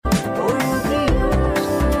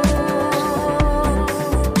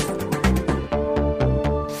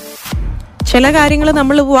ചില കാര്യങ്ങൾ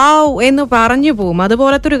നമ്മൾ വാവ് എന്ന് പറഞ്ഞു പോവും.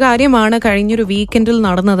 അതുപോലത്തെ ഒരു കാര്യമാണ് കഴിഞ്ഞൊരു വീക്കെൻഡിൽ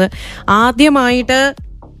നടന്നത്. ആദ്യമായിട്ട്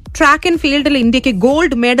ട്രാക്ക് ആൻഡ് ഫീൽഡിൽ ഇന്ത്യക്ക്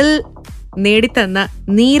ഗോൾഡ് മെഡൽ നേടിത്തന്ന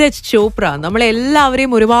നീരജ് ചോപ്ര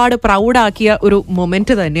നമ്മളെല്ലാവരെയും ഒരുപാട് പ്രൗഡാക്കിയ ഒരു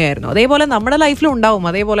മൊമെന്റ് തന്നെയായിരുന്നു. അതേപോലെ നമ്മുടെ ലൈഫിലും ഉണ്ടാവും.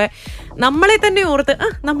 അതേപോലെ നമ്മളെ തന്നെ ഓർത്ത്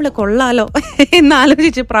നമ്മൾ കൊള്ളാലോ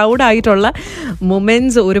എന്നാലോചിച്ച് പ്രൗഡായിട്ടുള്ള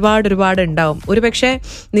മൊമെന്റ്സ് ഒരുപാട് ഉണ്ടാവും. ഒരുപക്ഷെ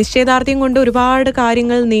നിശ്ചയദാർഢ്യം കൊണ്ട് ഒരുപാട്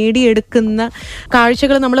കാര്യങ്ങൾ നേടിയെടുക്കുന്ന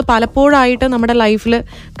കാഴ്ചകൾ നമ്മൾ പലപ്പോഴായിട്ട് നമ്മുടെ ലൈഫിൽ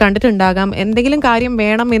കണ്ടിട്ടുണ്ടാകാം. എന്തെങ്കിലും കാര്യം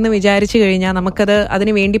വേണം എന്ന് വിചാരിച്ചു കഴിഞ്ഞാൽ നമുക്കത്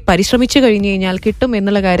അതിനു വേണ്ടി പരിശ്രമിച്ചു കഴിഞ്ഞു കഴിഞ്ഞാൽ കിട്ടും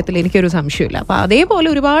എന്നുള്ള കാര്യത്തിൽ എനിക്കൊരു സംശയമില്ല. അപ്പൊ അതേപോലെ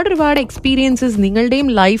ഒരുപാട് എക്സ്പീരിയൻസസ് നിങ്ങളുടെയും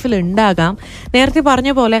ലൈഫിൽ ഉണ്ടാകാം. നേരത്തെ പറഞ്ഞ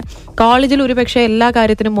പോലെ കോളേജിൽ ഒരുപക്ഷെ എല്ലാ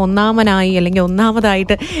കാര്യത്തിനും ഒന്നാമനായി അല്ലെങ്കിൽ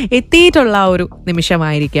ഒന്നാമതായിട്ട് എത്തിയിട്ടുള്ള ഒരു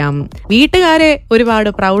നിമിഷമായിരിക്കാം. വീട്ടുകാരെ ഒരുപാട്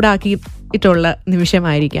പ്രൗഡാക്കിയിട്ടുള്ള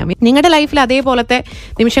നിമിഷമായിരിക്കാം. നിങ്ങളുടെ ലൈഫിൽ അതേപോലത്തെ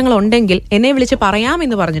നിമിഷങ്ങൾ ഉണ്ടെങ്കിൽ എന്നെ വിളിച്ച്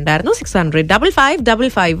പറയാമെന്ന് പറഞ്ഞിട്ടുണ്ടായിരുന്നു.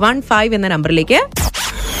 600-555515 എന്ന നമ്പറിലേക്ക്.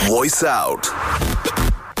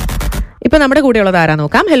 ഇപ്പൊ നമ്മുടെ കൂടെയുള്ളത് ആരാ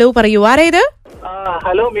നോക്കാം. ഹലോ, പറയൂ, ആരേത്?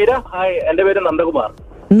 ഹലോ മീര, ഹായ്, എന്റെ പേര് നന്ദകുമാർ.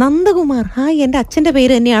 നന്ദകുമാർ, ഹായ്. എന്റെ അച്ഛന്റെ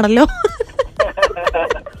പേര് തന്നെയാണല്ലോ.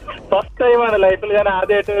 ഫസ്റ്റ് ടൈമാണ് ലൈഫിൽ ഞാൻ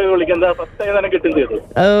ആദ്യമായിട്ട് വിളിക്കുന്നത്. ഫസ്റ്റ് ടൈം തന്നെ കിട്ടും ചെയ്തു.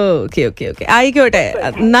 ഓക്കെ, ആയിക്കോട്ടെ.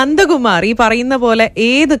 നന്ദകുമാർ, ഈ പറയുന്ന പോലെ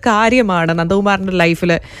ഏത് കാര്യമാണ് നന്ദകുമാറിന്റെ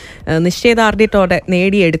ലൈഫിൽ നിശ്ചയദാർഢ്യത്തോടെ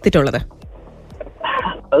നേടിയെടുത്തിട്ടുള്ളത്?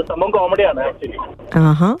 അത് സംഭവം കോമഡിയാണ് ആക്ച്വലി.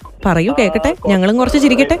 പറയൂ, കേക്കട്ടെ, ഞങ്ങളും കുറച്ച്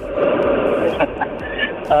ചിരിക്കട്ടെ.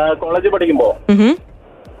 കോളേജിൽ പഠിക്കുമ്പോ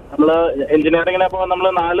നമ്മള് എഞ്ചിനീയറിംഗിന് അപ്പൊ നമ്മള്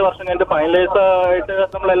 4 വർഷം കഴിഞ്ഞിട്ട് ഫൈനലൈസ് ആയിട്ട്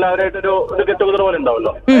നമ്മൾ എല്ലാവരുമായിട്ട് ഒരു ഗെറ്റ് ടുഗദർ പോലെ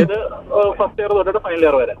ഉണ്ടാവല്ലോ. അതായത് ഫസ്റ്റ് ഇയർ തൊട്ടിട്ട് ഫൈനൽ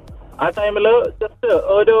ഇയർ വരെ. ആ ടൈമില് ജസ്റ്റ്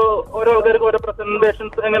ഓരോ ആൾക്കാർക്ക് ഓരോ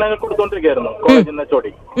പ്രസന്റേഷൻസ് എങ്ങനെ കൊടുത്തോണ്ടിരിക്കുകയായിരുന്നു കോളേജിൽ HOD.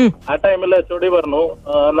 ആ ടൈമിൽ HOD പറഞ്ഞു,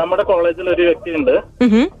 നമ്മുടെ കോളേജിൽ ഒരു വ്യക്തി ഉണ്ട്,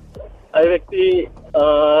 ആ വ്യക്തി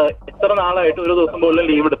ഇത്ര നാളായിട്ട് ഒരു ദിവസം പോലും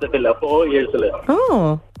ലീവ് എടുത്തിട്ടില്ല 4 yearsല്.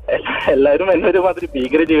 എല്ലാരും എന്നെ ഒരുമാതിരി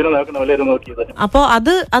ഭീകര ജീവനം നോക്കണ പോലെ നോക്കിയത്. അപ്പൊ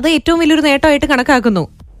അത് ഏറ്റവും വലിയൊരു നേട്ടമായിട്ട് കണക്കാക്കുന്നു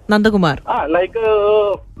നന്ദകുമാർ. ലൈക്ക്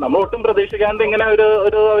നമ്മൾ ഒട്ടും പ്രതീക്ഷിക്കാണ്ട് ഇങ്ങനെ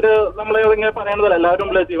ഒരു നമ്മളെ ഇങ്ങനെ പറയണതല്ല എല്ലാവരും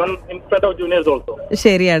even inspector of juniors also.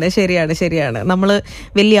 ശരിയാണ്. നമ്മള്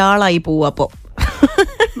വലിയ ആളായി പോവും അപ്പൊ.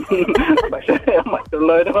 പക്ഷെ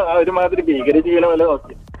മറ്റുള്ളവരും ഒരുമാതിരി ഭീകര ജീവനം പോലെ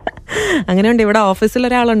നോക്കി. അങ്ങനെയുണ്ട്. ഇവിടെ ഓഫീസിൽ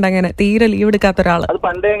ഒരാളുണ്ട് അങ്ങനെ തീരെ ലീവ് എടുക്കാത്ത ഒരാള്. അത്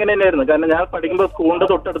പണ്ടേ എങ്ങനെ തന്നെയായിരുന്നു. കാരണം ഞാൻ പഠിക്കുമ്പോ സ്കൂളിന്റെ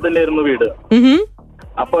തൊട്ടടുത്ത് തന്നെയായിരുന്നു വീട്.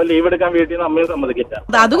 അപ്പൊ ലീവ് എടുക്കാൻ വീട്ടിൽ നിന്ന് അമ്മയും സമ്മതിക്കില്ല.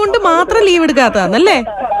 അതുകൊണ്ട് മാത്രം ലീവ് എടുക്കാത്തല്ലേ?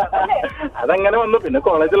 അതങ്ങനെ വന്നു. പിന്നെ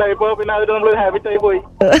കോളേജിലായപ്പോ പിന്നെ അവര് നമ്മൾ ഹാബിറ്റ് ആയി പോയി.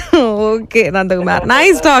 Okay Nandakumar,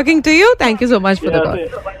 nice talking to you. Thank you so much for the call.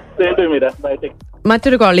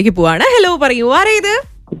 മറ്റൊരു കോളിലേക്ക് പോവാണ്. ഹലോ, പറയൂ, ആരേത്?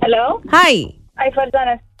 Hello, hi.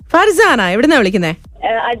 ഫർസാന, എവിടുന്നാ വിളിക്കുന്നേ?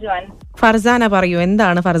 അജ്വാൻ. ഫർസാന, പറയൂ,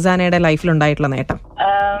 എന്താണ് ഫർസാനയുടെ ലൈഫിൽ ഉണ്ടായിട്ടുള്ള നേട്ടം?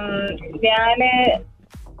 ഞാന്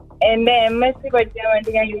എന്റെ MSc പഠിക്കാൻ വേണ്ടി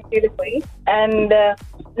ഞാൻ UK പോയി. ആൻഡ്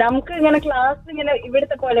നമുക്ക് ഇങ്ങനെ ക്ലാസ് ഇങ്ങനെ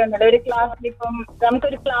ഇവിടുത്തെ പോലെ ഉണ്ടല്ലോ, ഒരു ക്ലാസ്സിൽ ഇപ്പം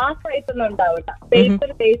നമുക്കൊരു ക്ലാസ് ആയിട്ടൊന്നും ഉണ്ടാവില്ല. പേപ്പർ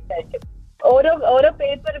ബേസ്ഡ് ആയിരിക്കും. ഓരോ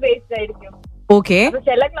പേപ്പർ ബേസ്ഡ് ആയിരിക്കും. അപ്പൊ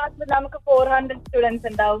ചില ക്ലാസ്സിൽ നമുക്ക് 400 സ്റ്റുഡൻസ്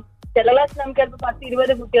ഉണ്ടാവും, ചില ക്ലാസ്സിൽ നമുക്ക് ചിലപ്പോ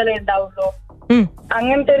 10-20 കുട്ടികളെ ഉണ്ടാവുള്ളൂ.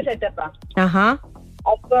 അങ്ങനത്തെ ഒരു സെറ്റപ്പാ.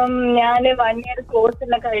 അപ്പം ഞാൻ 1 year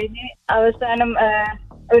കോഴ്സെല്ലാം കഴിഞ്ഞ് അവസാനം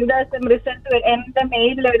ഒരു ദിവസം റിസൾട്ട് എന്റെ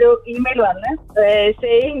മെയിലിൽ ഒരു ഇമെയിൽ വന്ന്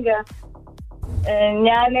സേയിങ്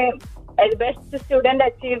ഞാന് ബെസ്റ്റ് സ്റ്റുഡന്റ്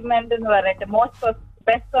അച്ചീവ്മെന്റ് എന്ന് പറഞ്ഞിട്ട്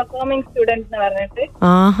ബെസ്റ്റ് പെർഫോമിംഗ് സ്റ്റുഡന്റ് എന്ന് പറഞ്ഞിട്ട്.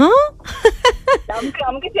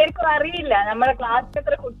 നമുക്ക് ശരിക്കും അറിയില്ല, നമ്മുടെ ക്ലാസ്സിൽ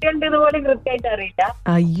എത്ര കുട്ടിയുണ്ട് ഇതുപോലും കൃത്യമായിട്ട് അറിയില്ല.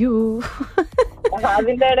 അയ്യോ,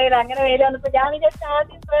 അതിന്റെ ഇടയിൽ അങ്ങനെ മെയിൽ വന്നപ്പോ ഞാൻ വിചാരിച്ച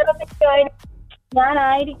ആദ്യം വേറെ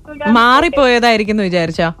ഞാനായിരിക്കും മാറിപ്പോയതായിരിക്കും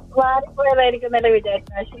വിചാരിച്ചോ? മാറിപ്പോയതായിരിക്കും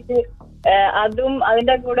വിചാരിച്ചു. പക്ഷെ ഇത് അതും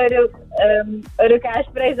അതിന്റെ കൂടെ ഒരു ക്യാഷ്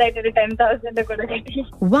പ്രൈസ് ആയിട്ട് ഒരു 10,000 കൂടെ കിട്ടി.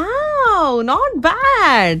 Wow, not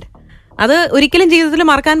bad. അത് ഒരിക്കലും ജീവിതത്തിൽ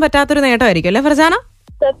മറക്കാൻ പറ്റാത്തൊരു നേട്ടമായിരിക്കും അല്ലേ ഫർസാന?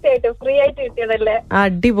 സത്യമായിട്ടും ഫ്രീ ആയിട്ട് കിട്ടിയതല്ലേ.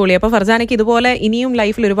 അടിപൊളി. അപ്പൊ ഫർസാനയ്ക്ക് ഇതുപോലെ ഇനിയും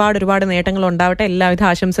ലൈഫിൽ ഒരുപാട് നേട്ടങ്ങൾ ഉണ്ടാവട്ടെ. എല്ലാവിധ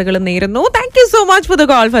ആശംസകളും നേരുന്നു. Thank you so much for the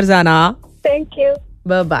call Farzana. Thank you.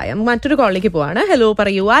 Bye. മറ്റൊരു കോളിലേക്ക് പോവാണ്. ഹലോ,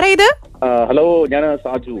 പറയൂ, ആരായത്? ഹലോ, ഞാൻ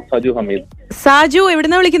സാജു ഹമീദ്. സാജു,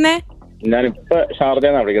 എവിടുന്നാ വിളിക്കുന്നേ? ഞാനിപ്പോ ഷാർജ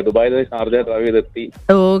ദുബായിൽ ഷാർജ ഡ്രൈവ് ചെയ്തെത്തി.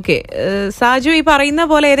 ഓക്കെ സാജു, ഈ പറയുന്ന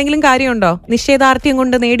പോലെ ഏതെങ്കിലും കാര്യമുണ്ടോ നിശ്ചയദാർഢ്യം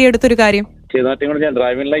കൊണ്ട് നേടിയെടുത്തൊരു കാര്യം? ഞാൻ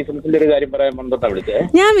ഡ്രൈവിംഗ് ലൈസൻസിന്റെ ഒരു കാര്യം പറയാൻ വന്നിട്ടാ വിളിച്ചത്.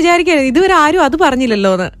 ഞാൻ വിചാരിക്കരുത് ഇതുവരെ ആരും അത്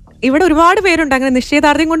പറഞ്ഞില്ലല്ലോ എന്ന്. ഇവിടെ ഒരുപാട് പേരുണ്ട് അങ്ങനെ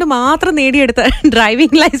നിശ്ചയദാർഢ്യം കൊണ്ട് മാത്രം നേടിയെടുത്ത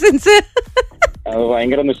ഡ്രൈവിംഗ് ലൈസൻസ്. അത്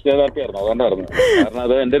ഭയങ്കര നിശ്ചയദാർഢ്യമായിരുന്നു, അതുകൊണ്ടായിരുന്നു. കാരണം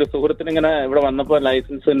അത് എന്റെ ഒരു സുഹൃത്തിന് ഇങ്ങനെ ഇവിടെ വന്നപ്പോ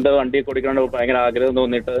ലൈസൻസിന്റെ വണ്ടി കൊടുക്കാണ്ട് ഭയങ്കര ആഗ്രഹം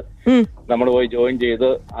തോന്നിയിട്ട് നമ്മൾ പോയി ജോയിൻ ചെയ്ത്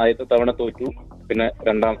ആദ്യത്തെ തവണ തോറ്റു, പിന്നെ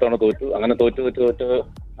രണ്ടാമത്തെ തവണ തോറ്റു, അങ്ങനെ തോറ്റ്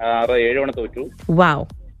 6-7 തവണ തോറ്റു.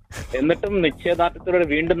 എന്നിട്ടും നിശ്ചയദാർഢ്യത്തോടെ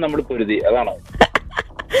വീണ്ടും നമ്മൾ പൊരുതി. അതാണോ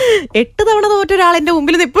 8 തവണ തോറ്റ ഒരാൾ എന്റെ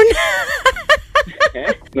മുമ്പിൽ നിൽപ്പുണ്ട്.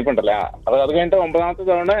 നിപ്പുണ്ടല്ലേ. അത് കഴിഞ്ഞിട്ട് 9ാമത്തെ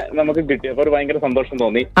തവണ നമുക്ക് കിട്ടിയപ്പോ ഒരു ഭയങ്കര സന്തോഷം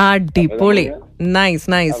തോന്നി. അടിപൊളി. Nice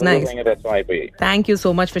nice nice. ഭയങ്കര രസമായി പോയി. Thank you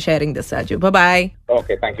so much for sharing this Saju. By.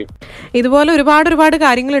 Okay, thank you. ഇതുപോലെ ഒരുപാട്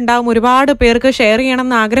കാര്യങ്ങൾ ഉണ്ടാവും. ഒരുപാട് പേർക്ക് ഷെയർ ചെയ്യണം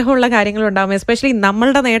എന്ന് ആഗ്രഹമുള്ള കാര്യങ്ങൾ ഉണ്ടാവും. എസ്പെഷ്യലി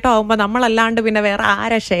നമ്മളുടെ നേട്ടമാകുമ്പോൾ നമ്മളല്ലാണ്ട് പിന്നെ വേറെ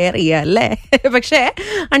ആരാ ഷെയർ ചെയ്യുക അല്ലേ? പക്ഷേ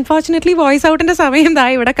അൺഫോർച്ചുനേറ്റ്ലി വോയിസ് ഔട്ടിന്റെ സമയം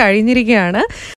ഇവിടെ കഴിഞ്ഞിരിക്കുകയാണ്.